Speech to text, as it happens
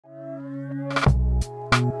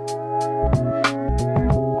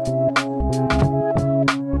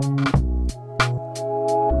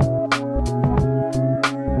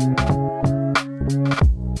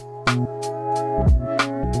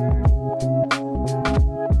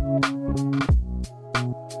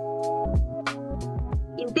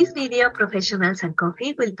of Professionals and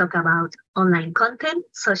Coffee will talk about online content,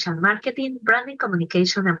 social marketing, branding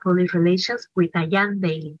communication, and public relations with Diane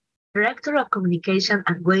Bégin, Director of Communication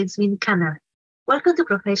at Weizmann Canada. Welcome to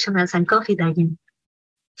Professionals and Coffee, Diane.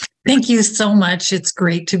 Thank you so much. It's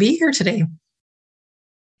great to be here today.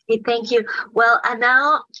 Okay, thank you. Well, and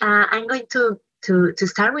now I'm going to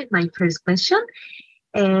start with my first question.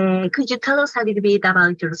 Could you tell us a little bit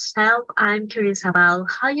about yourself? I'm curious about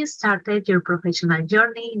how you started your professional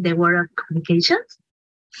journey in the world of communications.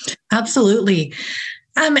 Absolutely.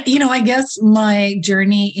 I guess my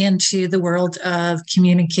journey into the world of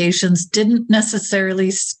communications didn't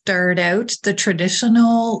necessarily start out the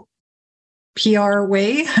traditional PR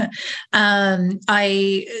way.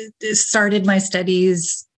 I started my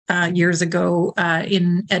studies years ago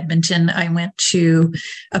in Edmonton. I went to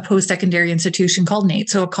a post-secondary institution called NAIT,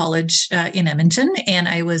 so a college in Edmonton, and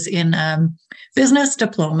I was in business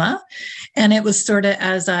diploma. And it was sort of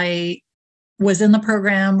as I was in the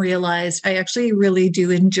program, realized I actually really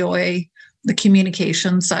do enjoy the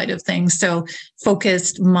communication side of things. So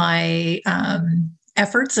focused my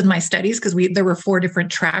efforts in my studies, because there were 4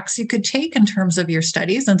 different tracks you could take in terms of your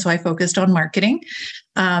studies. And so I focused on marketing.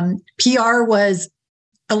 PR was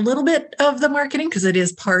a little bit of the marketing because it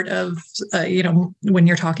is part of, when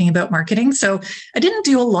you're talking about marketing. So I didn't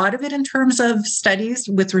do a lot of it in terms of studies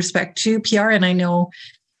with respect to PR. And I know,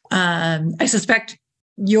 I suspect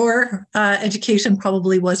your education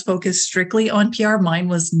probably was focused strictly on PR. Mine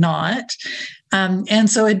was not. And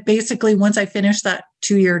so it basically, once I finished that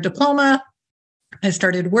 2-year diploma, I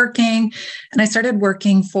started working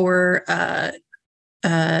for a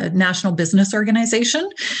national business organization.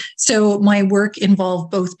 So my work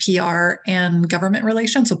involved both PR and government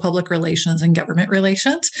relations, so public relations and government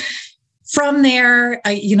relations. From there,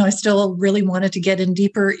 I still really wanted to get in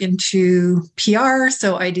deeper into PR.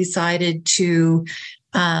 So I decided to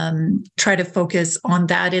try to focus on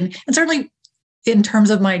that. And certainly in terms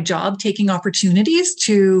of my job, taking opportunities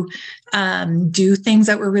to do things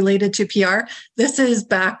that were related to PR. This is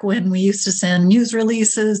back when we used to send news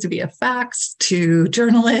releases via fax to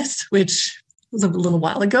journalists, which was a little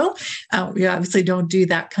while ago. We obviously don't do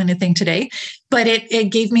that kind of thing today, but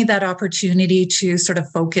it gave me that opportunity to sort of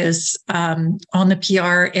focus on the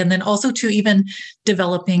PR, and then also to even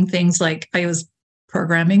developing things like I was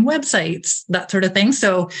programming websites, that sort of thing.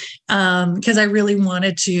 So because I really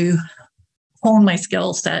wanted to hone my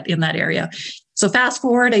skill set in that area. So fast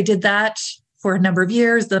forward, I did that for a number of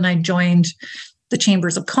years. Then I joined the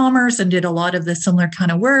Chambers of Commerce and did a lot of the similar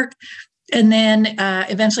kind of work. And then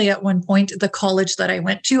eventually at one point, the college that I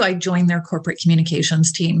went to, I joined their corporate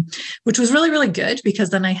communications team, which was really, really good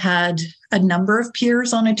because then I had a number of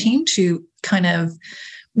peers on a team to kind of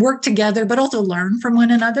work together, but also learn from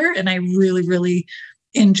one another. And I really, really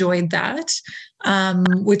enjoyed that.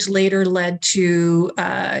 Which later led to,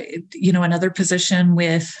 another position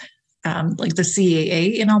with like the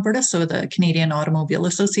CAA in Alberta, so the Canadian Automobile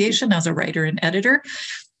Association, as a writer and editor.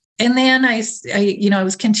 And then I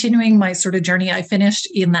was continuing my sort of journey. I finished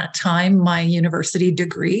in that time my university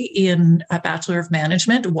degree in a Bachelor of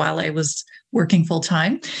Management while I was working full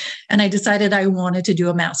time. And I decided I wanted to do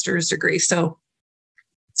a master's degree. So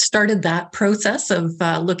started that process of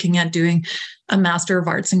looking at doing a Master of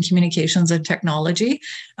Arts in Communications and Technology.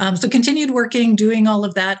 So continued working, doing all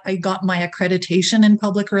of that. I got my accreditation in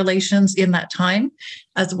public relations in that time,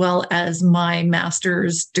 as well as my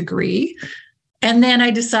master's degree. And then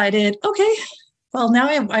I decided, okay, well, now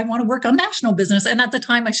I want to work on national business. And at the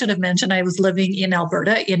time, I should have mentioned I was living in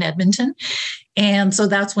Alberta, in Edmonton. And so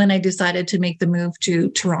that's when I decided to make the move to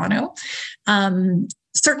Toronto.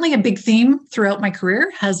 Certainly a big theme throughout my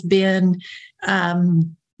career has been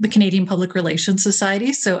the Canadian Public Relations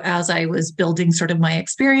Society. So as I was building sort of my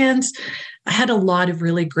experience, I had a lot of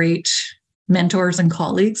really great mentors and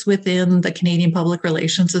colleagues within the Canadian Public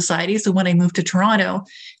Relations Society. So when I moved to Toronto,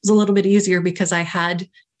 it was a little bit easier because I had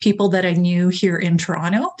people that I knew here in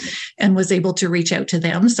Toronto and was able to reach out to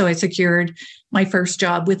them. So I secured my first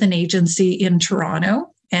job with an agency in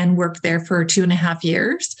Toronto and worked there for 2.5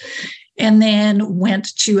 years. And then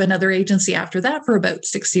went to another agency after that for about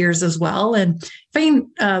 6 years as well. And I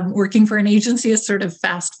find working for an agency is sort of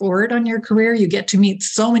fast forward on your career. You get to meet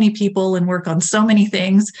so many people and work on so many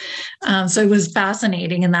things. So it was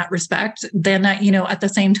fascinating in that respect. Then, at the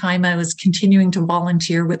same time, I was continuing to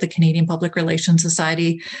volunteer with the Canadian Public Relations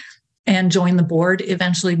Society and joined the board,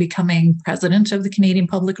 eventually becoming president of the Canadian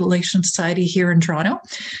Public Relations Society here in Toronto.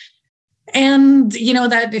 And,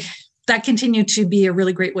 that continued to be a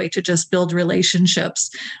really great way to just build relationships.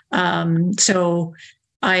 So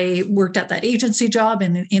I worked at that agency job,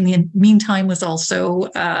 and in the meantime was also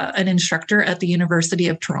an instructor at the University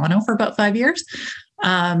of Toronto for about 5 years.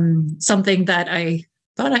 Something that I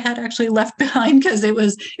thought I had actually left behind, because it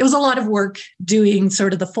was a lot of work doing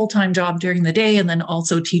sort of the full-time job during the day and then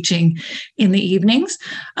also teaching in the evenings.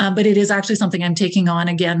 But it is actually something I'm taking on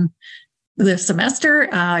again this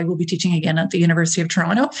semester. I will be teaching again at the University of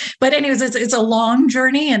Toronto. But anyways, it's a long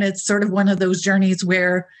journey, and it's sort of one of those journeys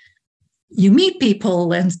where you meet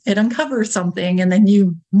people and it uncovers something, and then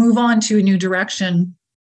you move on to a new direction.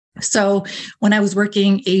 So when I was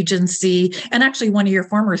working agency, and actually one of your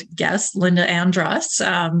former guests, Linda Andros,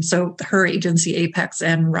 so her agency, Apex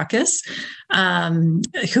and Ruckus,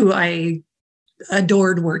 who I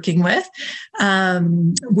adored working with,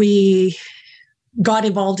 we got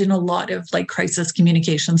involved in a lot of like crisis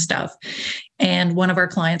communication stuff. And one of our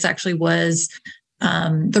clients actually was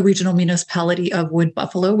the regional municipality of Wood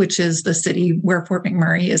Buffalo, which is the city where Fort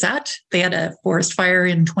McMurray is at. They had a forest fire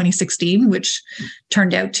in 2016, which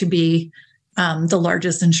turned out to be the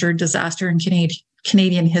largest insured disaster in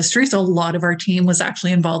Canadian history. So a lot of our team was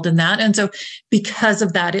actually involved in that. And so because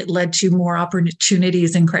of that, it led to more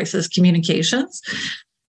opportunities in crisis communications.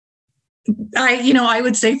 I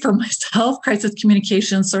would say for myself, crisis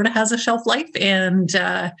communications sort of has a shelf life, and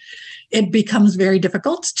it becomes very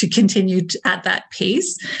difficult to continue at that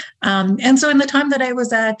pace. And so in the time that I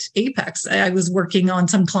was at Apex, I was working on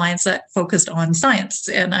some clients that focused on science.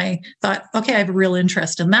 And I thought, okay, I have a real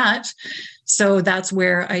interest in that. So that's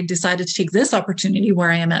where I decided to take this opportunity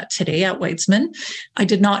where I am at today at Weizmann. I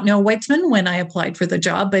did not know Weizmann when I applied for the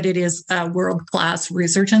job, but it is a world-class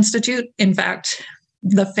research institute. In fact,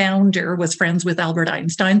 the founder was friends with Albert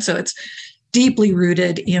Einstein. So it's deeply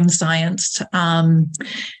rooted in science.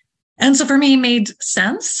 And so for me, it made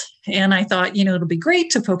sense. And I thought, it'll be great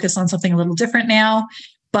to focus on something a little different now.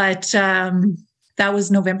 But that was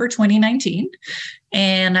November 2019.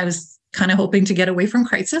 And I was kind of hoping to get away from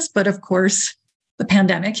crisis. But of course, the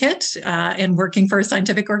pandemic hit, and working for a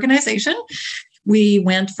scientific organization, we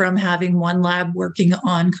went from having one lab working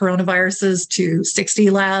on coronaviruses to 60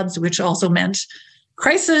 labs, which also meant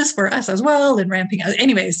crisis for us as well, and ramping up.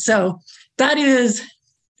 Anyways, so that is,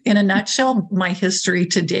 in a nutshell, my history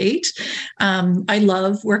to date. I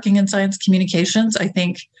love working in science communications. I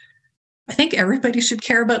think everybody should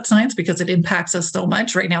care about science because it impacts us so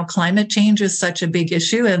much. Right now, climate change is such a big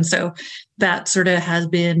issue. And so that sort of has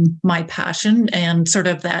been my passion and sort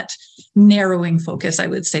of that narrowing focus, I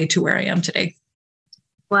would say, to where I am today.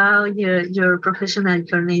 Wow, your professional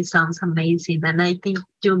journey sounds amazing. And I think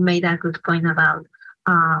you made a good point about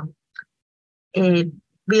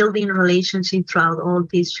building relationships throughout all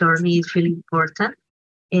this journey is really important,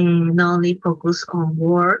 and not only focus on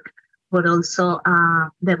work, but also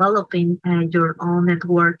developing your own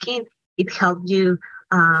networking. It helped you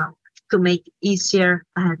to make easier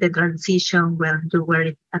the transition when you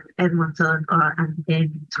were at Edmonton and then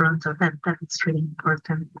in Toronto. That's really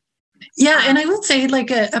important. Yeah. And I would say like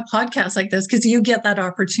a podcast like this, because you get that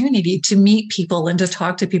opportunity to meet people and to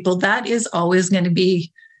talk to people, that is always going to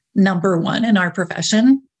be number one in our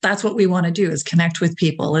profession. That's what we want to do, is connect with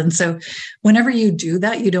people. And so whenever you do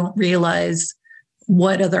that, you don't realize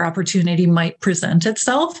what other opportunity might present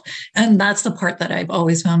itself. And that's the part that I've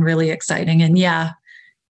always found really exciting. And yeah,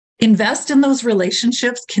 invest in those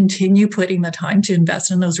relationships, continue putting the time to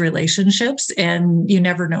invest in those relationships, and you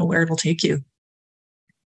never know where it'll take you.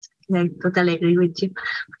 I totally agree with you.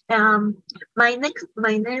 My next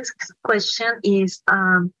question is,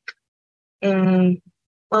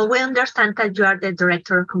 well, we understand that you are the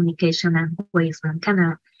Director of Communication at Weizmann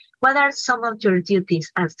Canada. What are some of your duties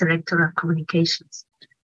as Director of Communications?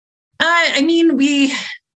 They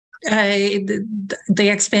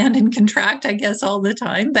expand and contract, I guess, all the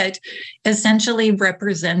time, but essentially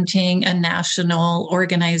representing a national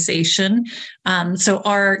organization. So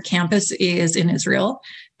our campus is in Israel,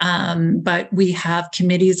 but we have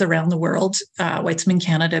committees around the world, Weizmann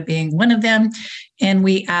Canada being one of them, and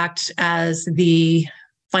we act as the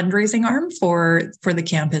fundraising arm for the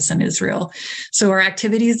campus in Israel. So our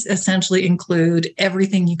activities essentially include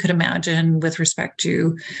everything you could imagine with respect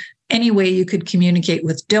to any way you could communicate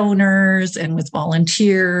with donors and with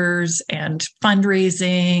volunteers and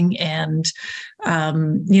fundraising and,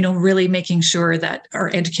 really making sure that our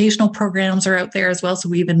educational programs are out there as well. So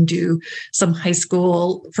we even do some high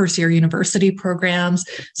school first year university programs.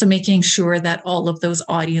 So making sure that all of those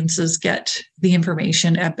audiences get the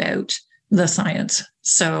information about the science.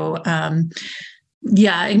 So, I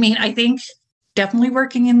think definitely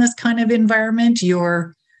working in this kind of environment,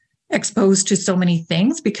 you're exposed to so many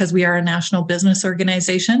things because we are a national business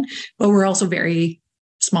organization, but we're also very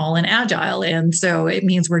small and agile. And so it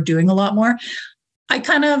means we're doing a lot more. I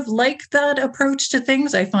kind of like that approach to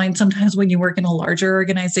things. I find sometimes when you work in a larger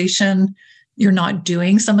organization, you're not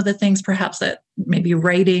doing some of the things perhaps that maybe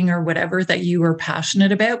writing or whatever that you are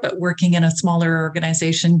passionate about, but working in a smaller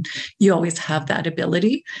organization, you always have that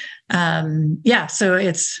ability. So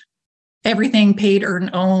it's everything paid,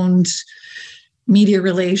 earned, owned, media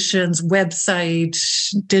relations, website,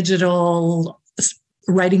 digital,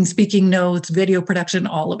 writing, speaking notes, video production,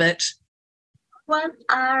 all of it. What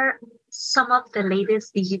are some of the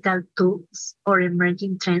latest digital tools or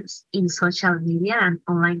emerging trends in social media and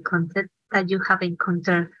online content that you have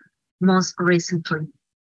encountered most recently?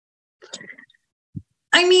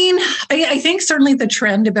 I mean, I think certainly the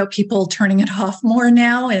trend about people turning it off more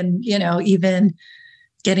now and, even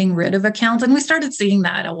getting rid of accounts. And we started seeing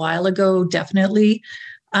that a while ago, definitely.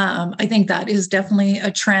 I think that is definitely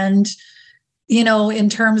a trend. In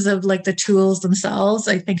terms of like the tools themselves,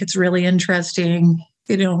 I think it's really interesting,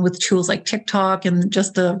 with tools like TikTok and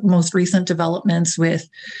just the most recent developments with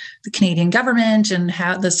the Canadian government and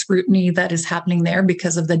how the scrutiny that is happening there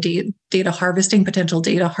because of the data harvesting, potential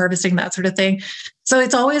data harvesting, that sort of thing. So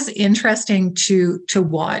it's always interesting to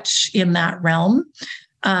watch in that realm.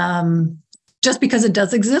 Just because it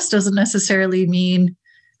does exist doesn't necessarily mean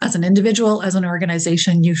as an individual, as an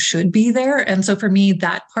organization, you should be there. And so for me,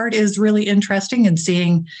 that part is really interesting in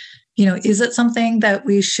seeing, is it something that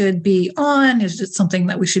we should be on? Is it something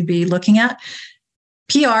that we should be looking at?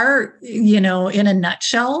 PR, in a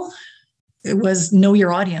nutshell, it was know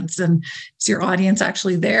your audience, and is your audience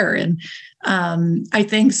actually there? And I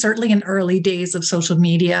think certainly in early days of social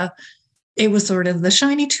media, it was sort of the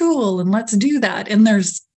shiny tool and let's do that. And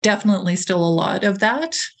there's definitely still a lot of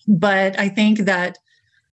that. But I think that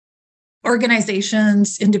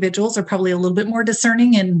organizations, individuals are probably a little bit more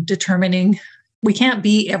discerning in determining we can't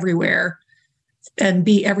be everywhere and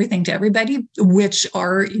be everything to everybody, which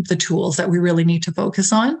are the tools that we really need to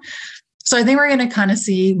focus on. So I think we're going to kind of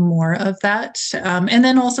see more of that. And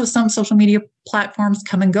then also some social media platforms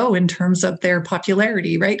come and go in terms of their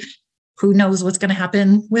popularity, right? Who knows what's going to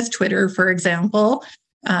happen with Twitter, for example.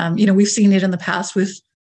 We've seen it in the past with,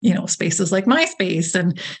 spaces like MySpace,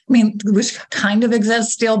 and which kind of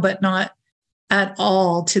exists still, but not at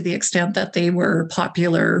all to the extent that they were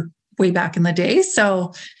popular way back in the day.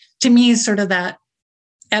 So to me, sort of that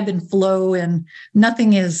ebb and flow, and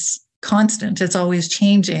nothing is constant. It's always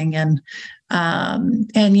changing. And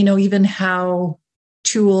even how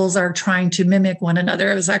tools are trying to mimic one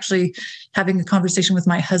another. I was actually having a conversation with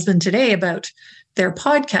my husband today about their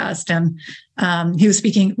podcast. And he was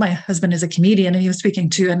speaking, my husband is a comedian, and he was speaking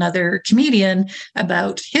to another comedian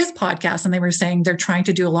about his podcast. And they were saying they're trying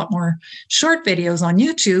to do a lot more short videos on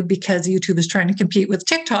YouTube because YouTube is trying to compete with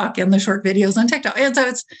TikTok and the short videos on TikTok. And so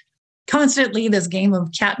it's constantly this game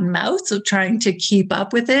of cat and mouse of trying to keep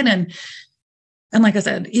up with it. And like I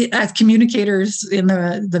said, as communicators in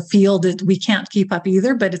the field, we can't keep up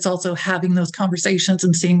either, but it's also having those conversations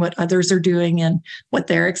and seeing what others are doing and what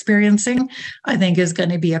they're experiencing, I think is going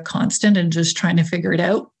to be a constant, and just trying to figure it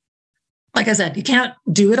out. Like I said, you can't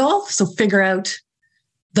do it all. So figure out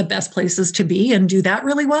the best places to be and do that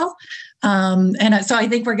really well. So I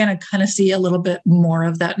think we're going to kind of see a little bit more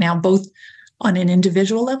of that now, both on an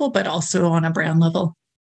individual level, but also on a brand level.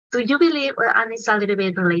 Do you believe, and it's a little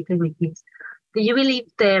bit related with this, do you believe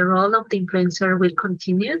the role of the influencer will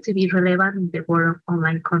continue to be relevant in the world of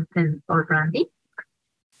online content or branding?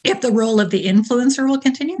 If the role of the influencer will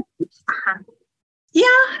continue? Uh-huh. Yeah,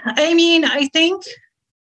 I think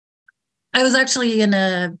I was actually in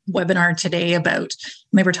a webinar today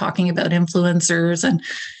they were talking about influencers, and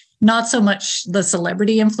not so much the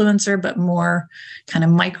celebrity influencer, but more kind of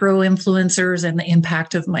micro influencers and the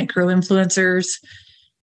impact of micro influencers.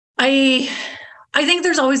 I think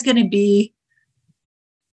there's always going to be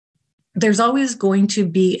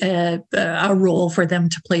a role for them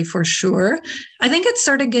to play, for sure. I think it's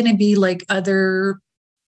sort of going to be like other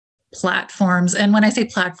platforms. And when I say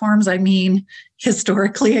platforms, I mean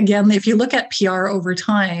historically, again, if you look at PR over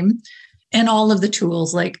time and all of the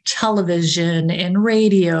tools like television and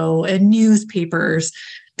radio and newspapers,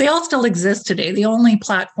 they all still exist today. The only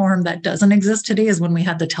platform that doesn't exist today is when we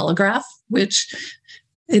had the telegraph, which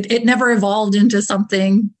it never evolved into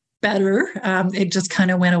something better. It just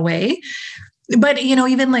kind of went away. But,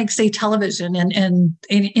 even like, say, television and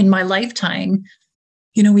in my lifetime,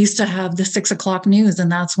 we used to have the 6 o'clock news, and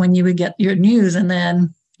that's when you would get your news. And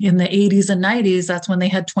then in the 80s and 90s, that's when they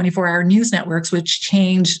had 24-hour news networks, which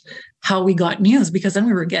changed how we got news, because then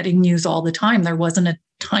we were getting news all the time. There wasn't a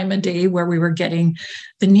time of day where we were getting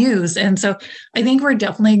the news. And so I think we're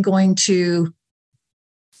definitely going to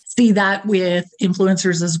see that with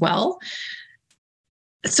influencers as well.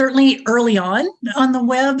 Certainly early on the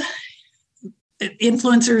web,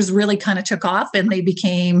 influencers really kind of took off and they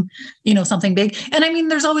became, something big. And I mean,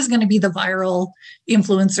 there's always going to be the viral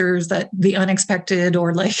influencers, that the unexpected,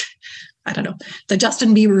 or like, I don't know, the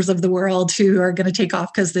Justin Biebers of the world who are going to take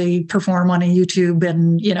off because they perform on a YouTube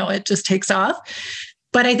and, it just takes off.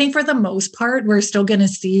 But I think for the most part, we're still going to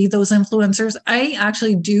see those influencers. I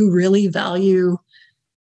actually do really value.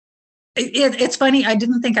 It's funny. I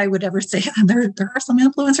didn't think I would ever say that. There are some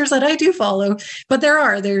influencers that I do follow, but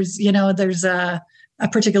there's a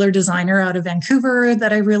particular designer out of Vancouver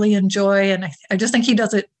that I really enjoy. And I just think he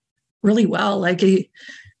does it really well. Like he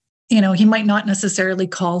might not necessarily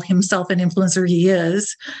call himself an influencer. He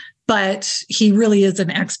is, but he really is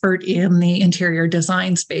an expert in the interior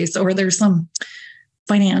design space. Or there's some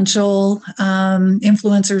financial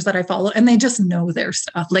influencers that I follow, and they just know their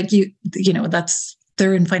stuff. Like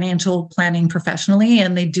they're in financial planning professionally,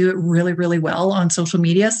 and they do it really, really well on social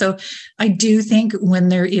media. So I do think when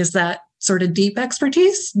there is that sort of deep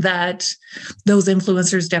expertise, that those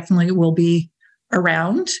influencers definitely will be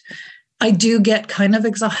around. I do get kind of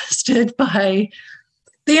exhausted by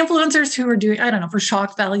the influencers who are doing, I don't know, for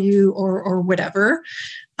shock value or whatever.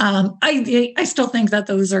 I still think that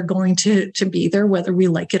those are going to be there, whether we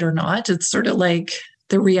like it or not. It's sort of like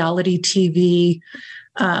the reality TV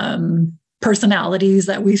personalities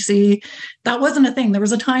that we see. That wasn't a thing. There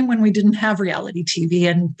was a time when we didn't have reality TV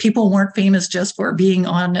and people weren't famous just for being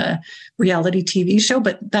on a reality TV show,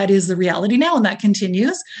 but that is the reality now, and that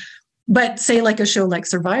continues. But say like a show like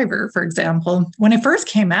Survivor, for example, when it first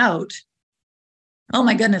came out, oh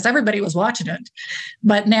my goodness, everybody was watching it.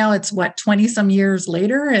 But now it's 20 some years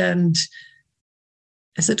later, and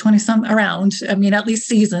is it 20 some around? I mean, at least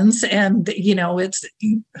seasons. And,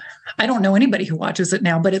 I don't know anybody who watches it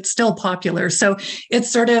now, but it's still popular. So it's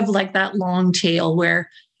sort of like that long tail where,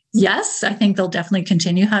 yes, I think they'll definitely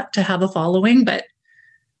continue to have a following, but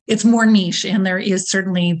it's more niche. And there is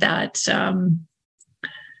certainly that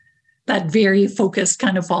very focused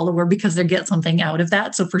kind of follower because they get something out of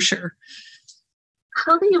that. So for sure.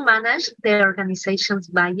 How do you manage the organization's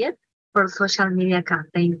budget for social media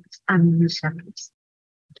campaigns and initiatives?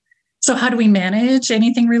 So how do we manage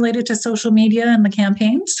anything related to social media and the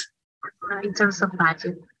campaigns? In terms of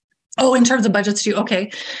budget. Oh, in terms of budgets too.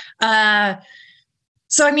 Okay.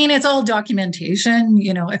 So, I mean, it's all documentation,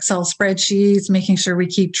 Excel spreadsheets, making sure we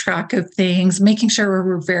keep track of things, making sure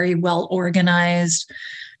we're very well organized,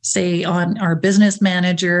 say on our business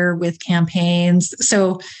manager with campaigns.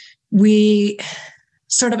 So we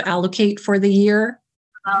sort of allocate for the year.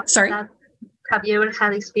 Sorry. Have you ever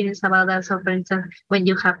had experience about that? So, for instance, when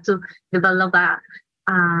you have to develop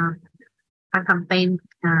a campaign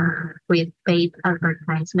with paid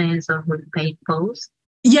advertisements or with paid posts?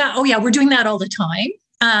 Yeah. Oh, yeah. We're doing that all the time.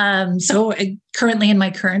 So currently in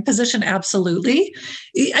my current position, absolutely.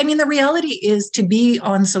 I mean, the reality is to be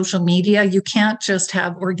on social media, you can't just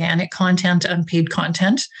have organic content, unpaid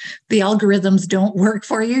content. The algorithms don't work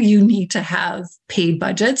for you. You need to have paid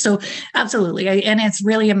budgets. So absolutely. And it's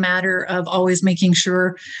really a matter of always making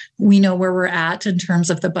sure we know where we're at in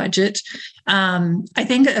terms of the budget. I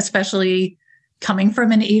think especially coming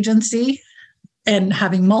from an agency and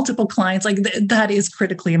having multiple clients, like that is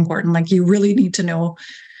critically important. Like you really need to know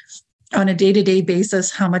on a day-to-day basis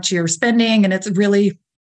how much you're spending. And it's really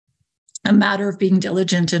a matter of being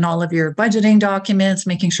diligent in all of your budgeting documents,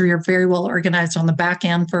 making sure you're very well organized on the back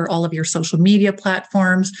end for all of your social media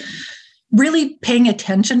platforms, really paying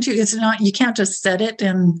attention to, it's not, you can't just set it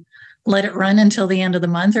and let it run until the end of the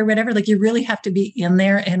month or whatever. Like you really have to be in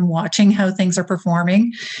there and watching how things are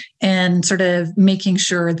performing and sort of making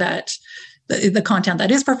sure that the content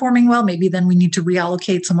that is performing well, maybe then we need to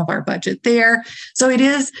reallocate some of our budget there. So it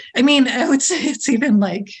is, I mean, I would say it's even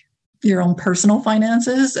like your own personal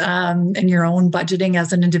finances and your own budgeting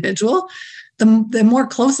as an individual. The more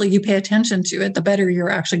closely you pay attention to it, the better you're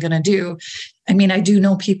actually going to do. I mean, I do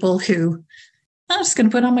know people who, I'm just going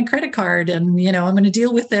to put on my credit card and, I'm going to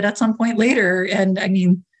deal with it at some point later. And I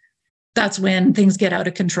mean, that's when things get out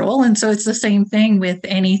of control. And so it's the same thing with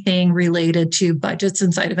anything related to budgets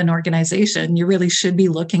inside of an organization. You really should be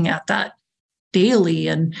looking at that daily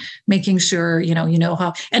and making sure, you know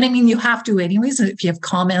how, and I mean, you have to anyways, if you have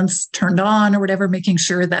comments turned on or whatever, making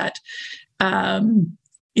sure that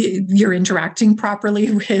you're interacting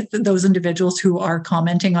properly with those individuals who are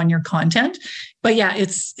commenting on your content. But yeah,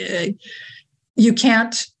 it's, you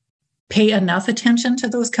can't pay enough attention to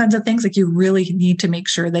those kinds of things. Like you really need to make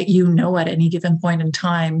sure that at any given point in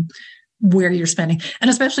time where you're spending, and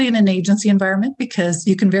especially in an agency environment, because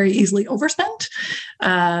you can very easily overspend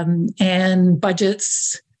and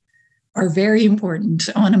budgets are very important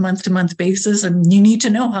on a month-to-month basis. And you need to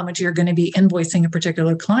know how much you're going to be invoicing a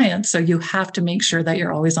particular client. So you have to make sure that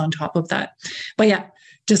you're always on top of that. But yeah,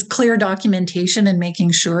 just clear documentation and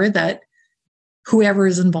making sure that whoever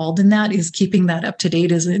is involved in that is keeping that up to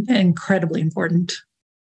date is incredibly important.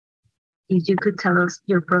 If you could tell us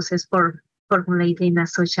your process for formulating a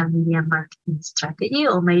social media marketing strategy,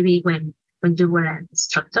 or maybe when you were an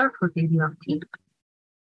instructor for the new team.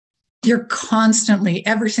 You're constantly,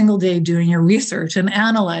 every single day, doing your research and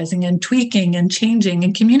analyzing and tweaking and changing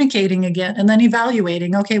and communicating again, and then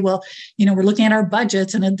evaluating. Okay, well, we're looking at our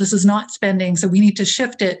budgets and this is not spending, so we need to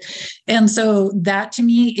shift it. And so that to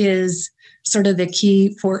me is sort of the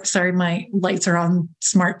key for, sorry, my lights are on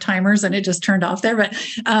smart timers and it just turned off there. But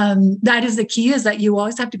that is the key, is that you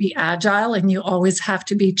always have to be agile and you always have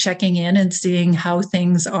to be checking in and seeing how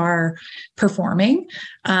things are performing.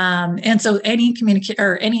 And so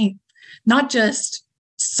any not just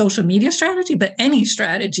social media strategy, but any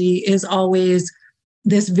strategy is always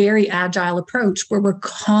this very agile approach where we're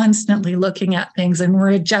constantly looking at things and we're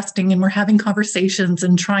adjusting and we're having conversations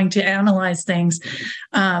and trying to analyze things.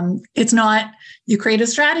 It's not you create a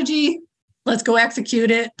strategy, let's go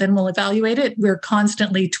execute it, then we'll evaluate it. We're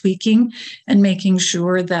constantly tweaking and making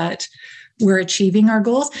sure that we're achieving our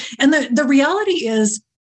goals. And the reality is,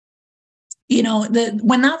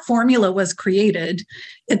 when that formula was created,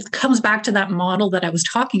 it comes back to that model that I was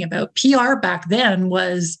talking about. PR back then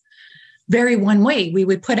was very one way. We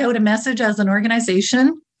would put out a message as an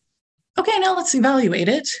organization. Okay, now let's evaluate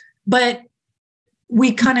it. But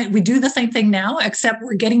we do the same thing now, except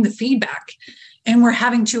we're getting the feedback and we're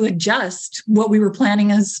having to adjust what we were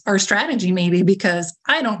planning as our strategy, maybe because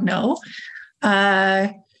I don't know.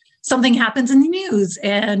 Something happens in the news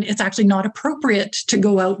and it's actually not appropriate to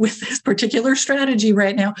go out with this particular strategy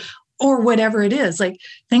right now, or whatever it is. Like,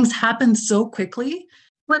 things happen so quickly.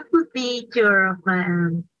 What would be your,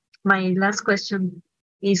 my last question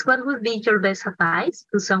is, what would be your best advice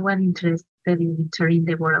to someone interested in entering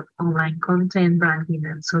the world of online content, branding,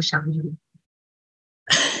 and social media?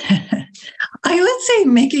 I would say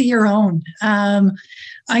make it your own.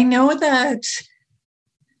 I know that,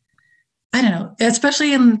 I don't know,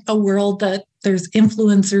 especially in a world that there's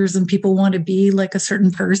influencers and people want to be like a certain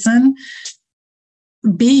person,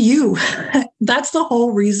 be you. That's the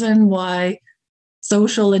whole reason why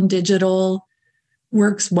social and digital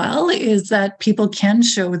works well, is that people can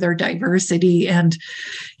show their diversity. And,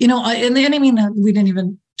 and I mean, we didn't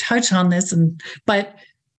even touch on this, but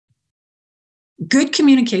good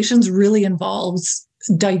communications really involves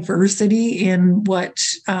diversity in what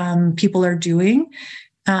people are doing.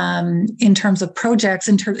 In terms of projects,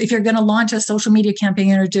 if you're going to launch a social media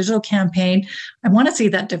campaign or a digital campaign, I want to see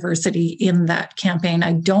that diversity in that campaign.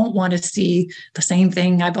 I don't want to see the same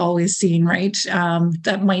thing I've always seen, right?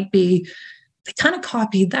 That might be, they kind of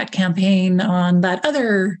copied that campaign on that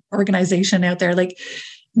other organization out there. Like,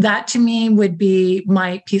 that to me would be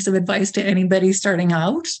my piece of advice to anybody starting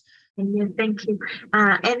out. Thank you.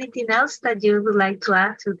 Anything else that you would like to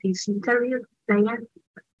add to this interview, Diane?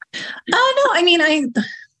 No, I mean,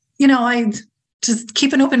 I just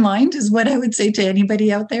keep an open mind is what I would say to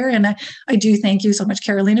anybody out there. And I do thank you so much,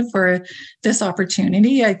 Carolina, for this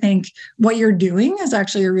opportunity. I think what you're doing is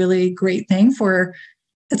actually a really great thing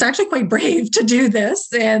it's actually quite brave to do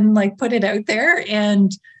this and like put it out there.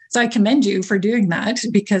 And so I commend you for doing that,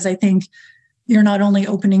 because I think you're not only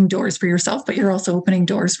opening doors for yourself, but you're also opening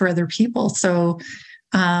doors for other people. So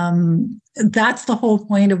that's the whole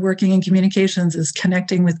point of working in communications, is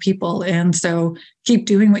connecting with people. And so keep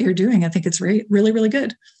doing what you're doing. I think it's really, really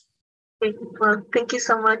good. Well, thank you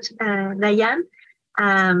so much, Diane,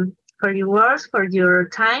 for your words, for your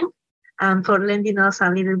time, and for lending us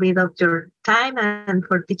a little bit of your time, and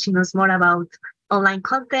for teaching us more about online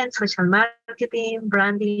content, social marketing,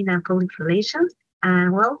 branding, and public relations.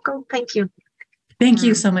 And welcome. Thank you. Thank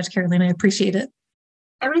you so much, Carolina. I appreciate it.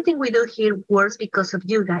 Everything we do here works because of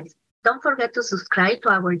you guys. Don't forget to subscribe to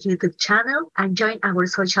our YouTube channel and join our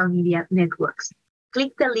social media networks.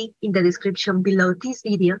 Click the link in the description below this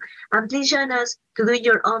video, and please join us to do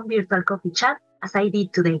your own virtual coffee chat as I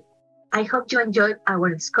did today. I hope you enjoyed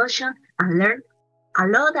our discussion and learned a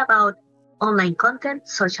lot about online content,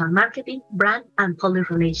 social marketing, brand, and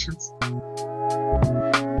public relations.